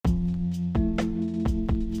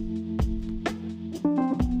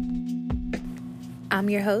I'm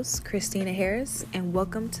your host, Christina Harris, and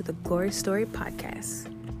welcome to the Glory Story Podcast.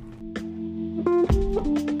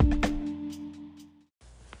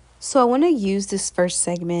 So I want to use this first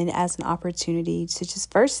segment as an opportunity to just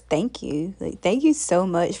first thank you. Thank you so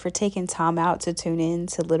much for taking time out to tune in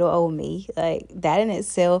to little old me. That in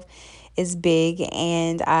itself is big,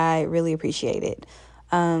 and I really appreciate it.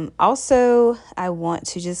 Also, I want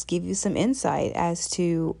to just give you some insight as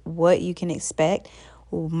to what you can expect.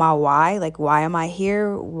 My why, why am I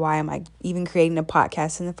here? Why am I even creating a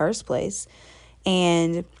podcast in the first place?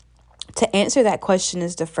 And to answer that question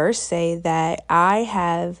is to first say that I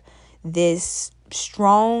have this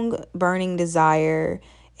strong burning desire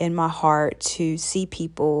in my heart to see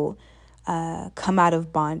people come out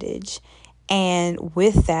of bondage. And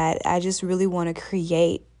with that, I just really want to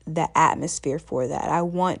create the atmosphere for that. I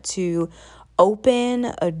want to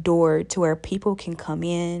open a door to where people can come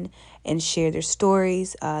in and share their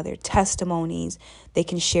stories, their testimonies. They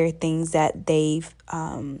can share things that they've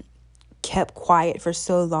kept quiet for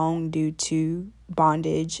so long due to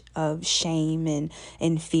bondage of shame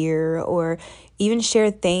and fear, or even share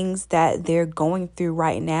things that they're going through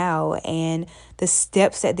right now and the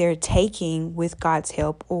steps that they're taking with God's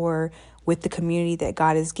help or with the community that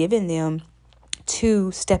God has given them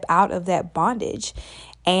to step out of that bondage.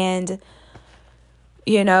 And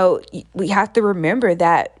we have to remember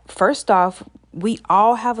that, first off, we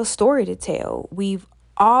all have a story to tell. We've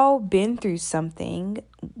all been through something.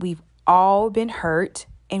 We've all been hurt,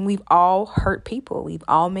 and we've all hurt people. We've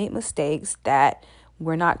all made mistakes that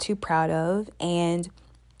we're not too proud of. And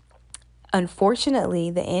unfortunately,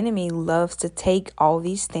 the enemy loves to take all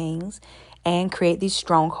these things and create these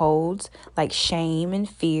strongholds like shame and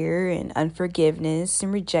fear and unforgiveness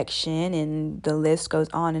and rejection, and the list goes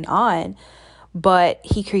on and on. But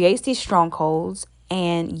he creates these strongholds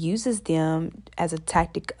and uses them as a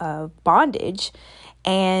tactic of bondage.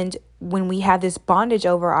 And when we have this bondage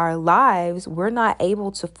over our lives, we're not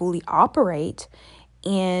able to fully operate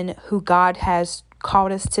in who God has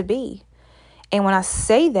called us to be. And when I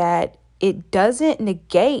say that, it doesn't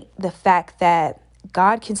negate the fact that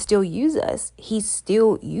God can still use us. He's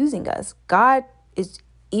still using us. God is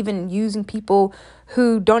even using people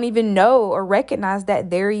who don't even know or recognize that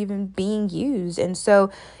they're even being used. And so,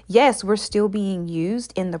 yes, we're still being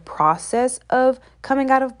used in the process of coming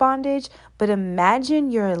out of bondage, but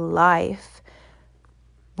imagine your life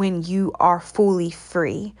when you are fully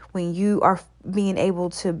free, when you are being able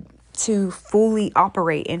to fully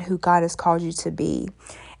operate in who God has called you to be.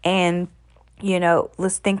 And,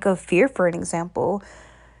 let's think of fear for an example.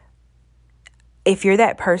 If you're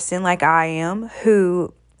that person like I am,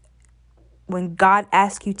 who when God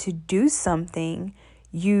asks you to do something,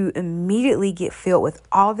 you immediately get filled with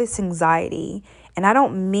all this anxiety. And I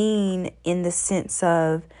don't mean in the sense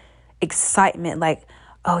of excitement, like,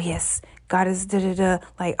 oh yes, God is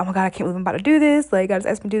like, oh my God, I can't believe I'm about to do this. Like, God has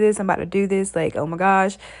asked me to do this. I'm about to do this. Like, oh my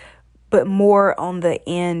gosh. But more on the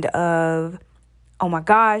end of, oh my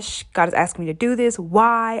gosh, God is asking me to do this.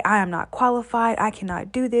 Why? I am not qualified. I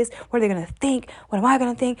cannot do this. What are they going to think? What am I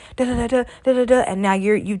going to think? And now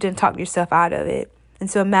you didn't talk yourself out of it. And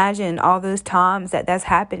so imagine all those times that's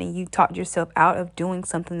happening. You talked yourself out of doing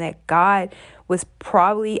something that God was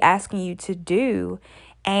probably asking you to do,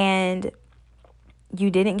 and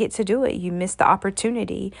you didn't get to do it. You missed the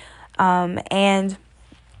opportunity. And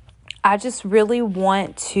I just really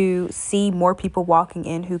want to see more people walking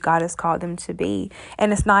in who God has called them to be.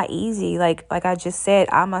 And it's not easy. Like I just said,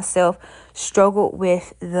 I myself struggled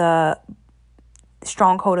with the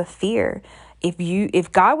stronghold of fear.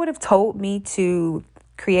 If God would have told me to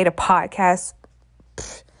create a podcast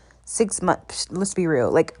 6 months, let's be real,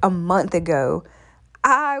 like a month ago,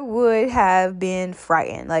 I would have been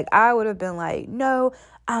frightened. I would have been like, no,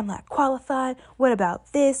 I'm not qualified. What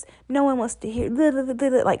about this? No one wants to hear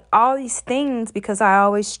like all these things, because I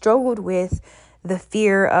always struggled with the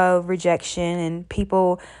fear of rejection and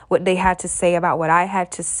people, what they had to say about what I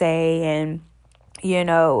had to say. And,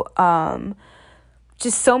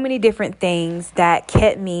 just so many different things that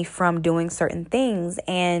kept me from doing certain things.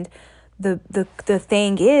 And the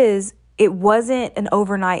thing is, it wasn't an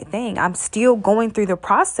overnight thing. I'm still going through the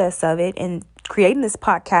process of it, and creating this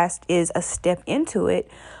podcast is a step into it.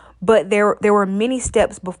 But there were many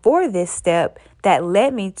steps before this step that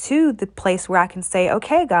led me to the place where I can say,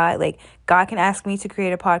 okay, God, God can ask me to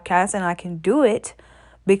create a podcast and I can do it,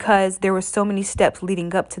 because there were so many steps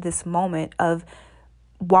leading up to this moment of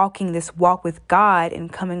walking this walk with God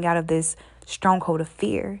and coming out of this stronghold of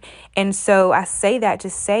fear. And so I say that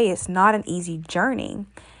to say it's not an easy journey,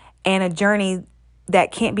 and a journey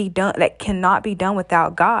that cannot be done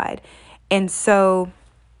without God. And so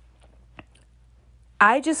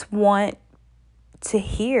I just want to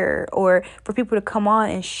hear, or for people to come on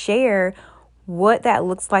and share what that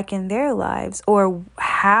looks like in their lives, or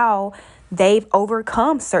how they've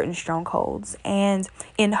overcome certain strongholds, and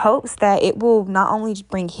in hopes that it will not only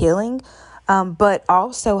bring healing, but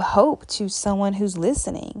also hope to someone who's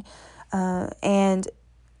listening. And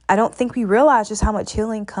I don't think we realize just how much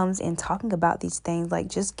healing comes in talking about these things. Like,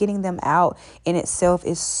 just getting them out in itself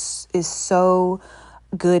is so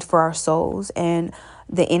good for our souls. And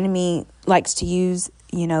the enemy likes to use,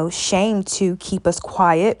 shame to keep us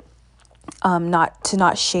quiet,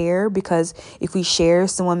 not share, because if we share,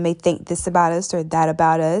 someone may think this about us or that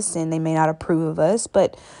about us, and they may not approve of us.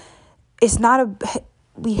 But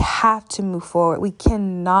we have to move forward. We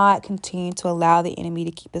cannot continue to allow the enemy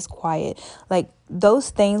to keep us quiet. Like, those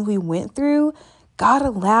things we went through, God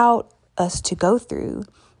allowed us to go through.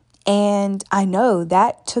 And I know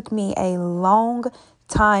that took me a long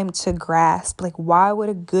time to grasp. Like, why would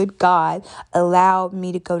a good God allow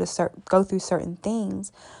me to go through certain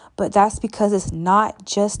things? But that's because it's not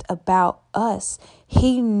just about us.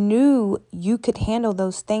 He knew you could handle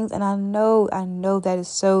those things. And I know that is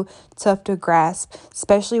so tough to grasp,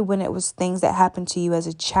 especially when it was things that happened to you as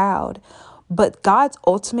a child. But God's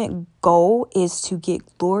ultimate goal is to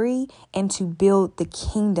get glory and to build the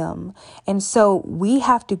kingdom. And so we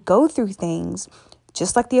have to go through things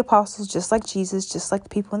just like the apostles, just like Jesus, just like the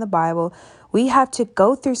people in the Bible. We have to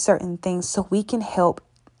go through certain things so we can help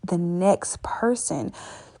the next person.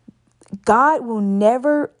 God will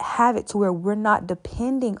never have it to where we're not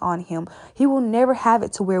depending on him. He will never have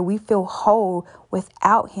it to where we feel whole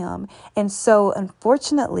without him. And so,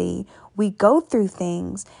 unfortunately, we go through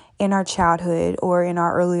things in our childhood or in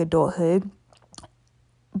our early adulthood.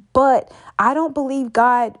 But I don't believe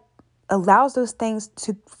God allows those things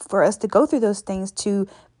for us to go through those things to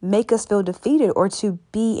make us feel defeated or to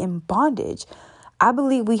be in bondage. I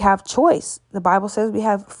believe we have choice. The Bible says we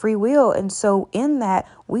have free will. And so in that,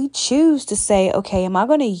 we choose to say, okay, am I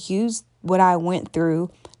going to use what I went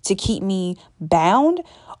through to keep me bound?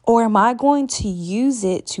 Or am I going to use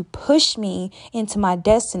it to push me into my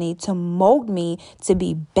destiny, to mold me to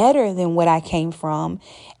be better than what I came from,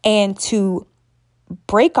 and to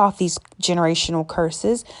break off these generational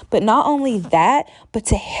curses? But not only that, but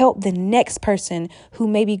to help the next person who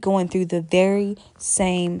may be going through the very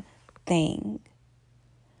same thing.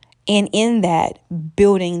 And in that,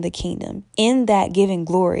 building the kingdom, in that, giving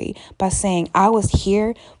glory by saying, I was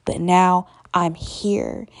here, but now I'm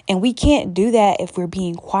here. And we can't do that if we're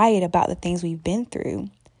being quiet about the things we've been through.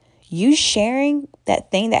 You sharing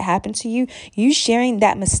that thing that happened to you, you sharing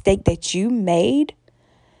that mistake that you made,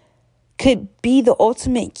 could be the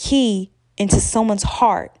ultimate key into someone's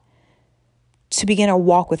heart to begin a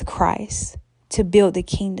walk with Christ, to build the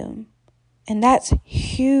kingdom. And that's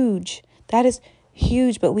huge. That is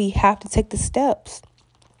huge, but we have to take the steps.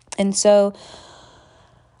 And so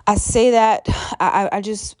I say that I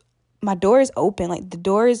just, my door is open. Like, the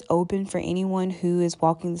door is open for anyone who is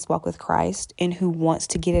walking this walk with Christ and who wants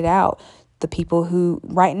to get it out. The people who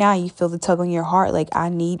right now you feel the tug on your heart, like, I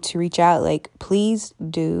need to reach out, like, please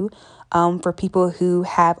do. For people who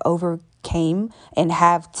have overcame and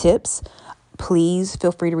have tips, please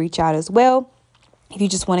feel free to reach out as well. If you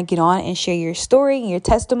just want to get on and share your story and your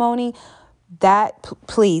testimony,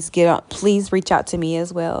 please reach out to me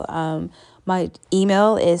as well. My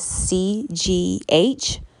email is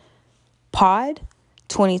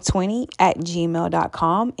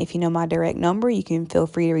cghpod2020@gmail.com. If you know my direct number, you can feel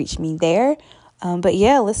free to reach me there. But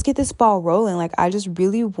yeah, let's get this ball rolling. Like, I just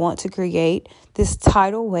really want to create this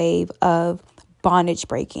tidal wave of bondage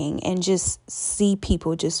breaking and just see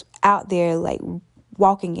people just out there, like,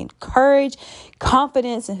 walking in courage,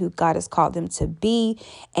 confidence in who God has called them to be,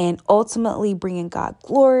 and ultimately bringing God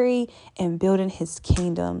glory and building his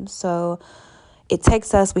kingdom. So it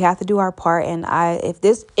takes us, we have to do our part. And if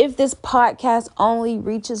this podcast only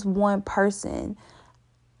reaches one person,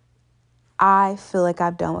 I feel like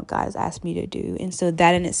I've done what God has asked me to do. And so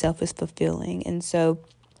that in itself is fulfilling. And so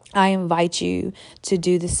I invite you to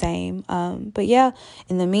do the same. But yeah,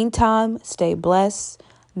 in the meantime, stay blessed.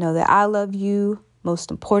 Know that I love you. Most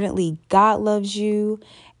importantly, God loves you,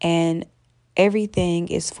 and everything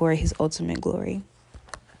is for his ultimate glory.